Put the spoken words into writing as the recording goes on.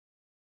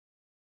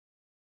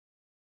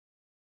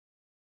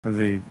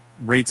The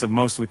rates of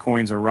most of the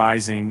coins are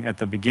rising at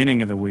the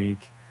beginning of the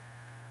week.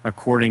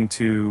 According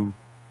to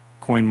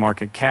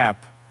CoinMarketCap,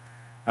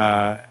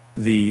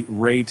 the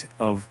rate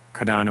of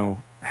Cardano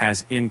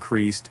has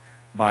increased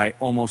by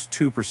almost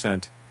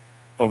 2%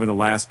 over the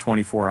last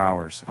 24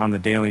 hours. On the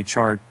daily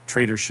chart,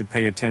 traders should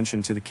pay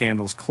attention to the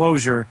candle's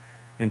closure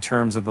in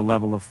terms of the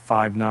level of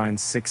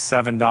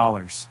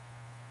 $5,967.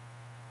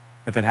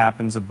 If it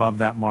happens above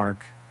that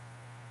mark,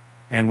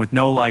 and with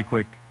no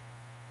likely,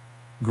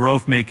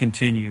 growth may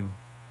continue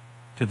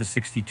to the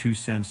 62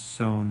 cents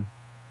zone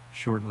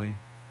shortly.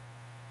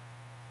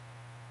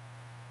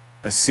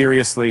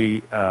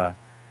 Seriously, ADA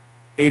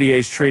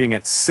is trading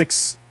at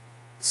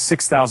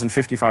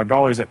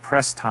 $6,055 at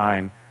press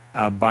time.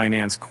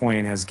 Binance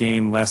Coin has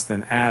gained less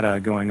than ADA,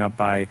 going up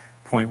by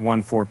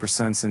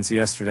 0.14% since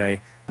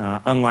yesterday.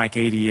 Unlike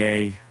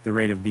ADA, the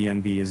rate of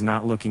BNB is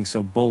not looking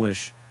so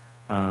bullish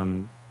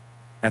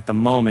at the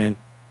moment.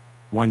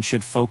 One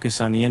should focus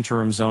on the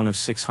interim zone of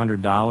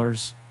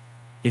 $600.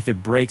 If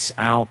it breaks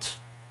out,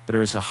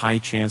 there is a high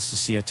chance to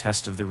see a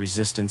test of the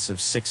resistance of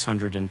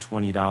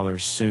 $620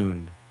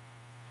 soon.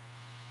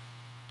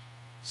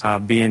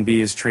 BNB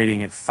is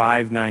trading at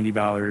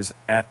 $590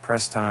 at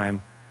press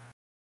time.